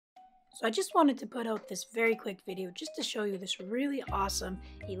So I just wanted to put out this very quick video just to show you this really awesome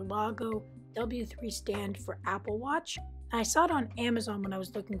Elago W3 stand for Apple Watch. I saw it on Amazon when I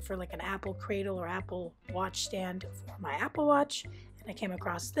was looking for like an Apple cradle or Apple Watch stand for my Apple Watch, and I came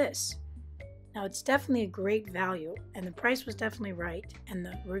across this. Now it's definitely a great value, and the price was definitely right, and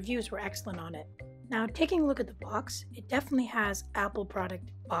the reviews were excellent on it. Now taking a look at the box, it definitely has Apple product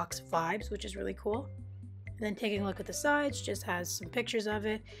box vibes, which is really cool. And then taking a look at the sides, just has some pictures of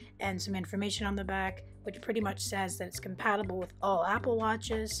it and some information on the back, which pretty much says that it's compatible with all Apple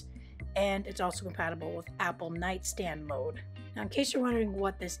Watches, and it's also compatible with Apple nightstand mode. Now in case you're wondering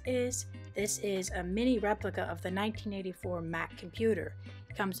what this is a mini replica of the 1984 Mac computer.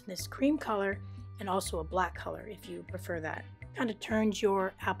 It comes in this cream color and also a black color if you prefer that. Kind of turns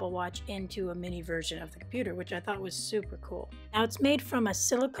your Apple Watch into a mini version of the computer, which I thought was super cool. Now it's made from a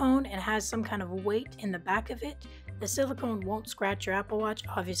silicone and has some kind of weight in the back of it. The silicone won't scratch your Apple Watch.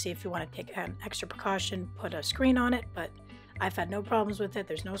 Obviously, if you want to take an extra precaution, put a screen on it, but I've had no problems with it.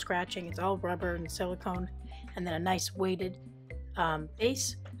 There's no scratching. It's all rubber and silicone, and then a nice weighted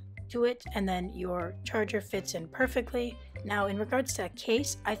base to it, and then your charger fits in perfectly. Now in regards to a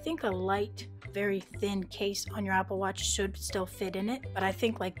case, I think a light, very thin case on your Apple Watch should still fit in it, but I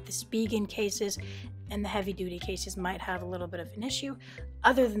think like the Spigen cases and the heavy duty cases might have a little bit of an issue.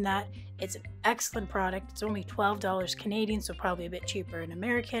 Other than that, it's an excellent product. It's only $12 Canadian, so probably a bit cheaper in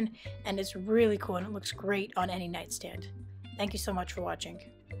American, and it's really cool and it looks great on any nightstand. Thank you so much for watching.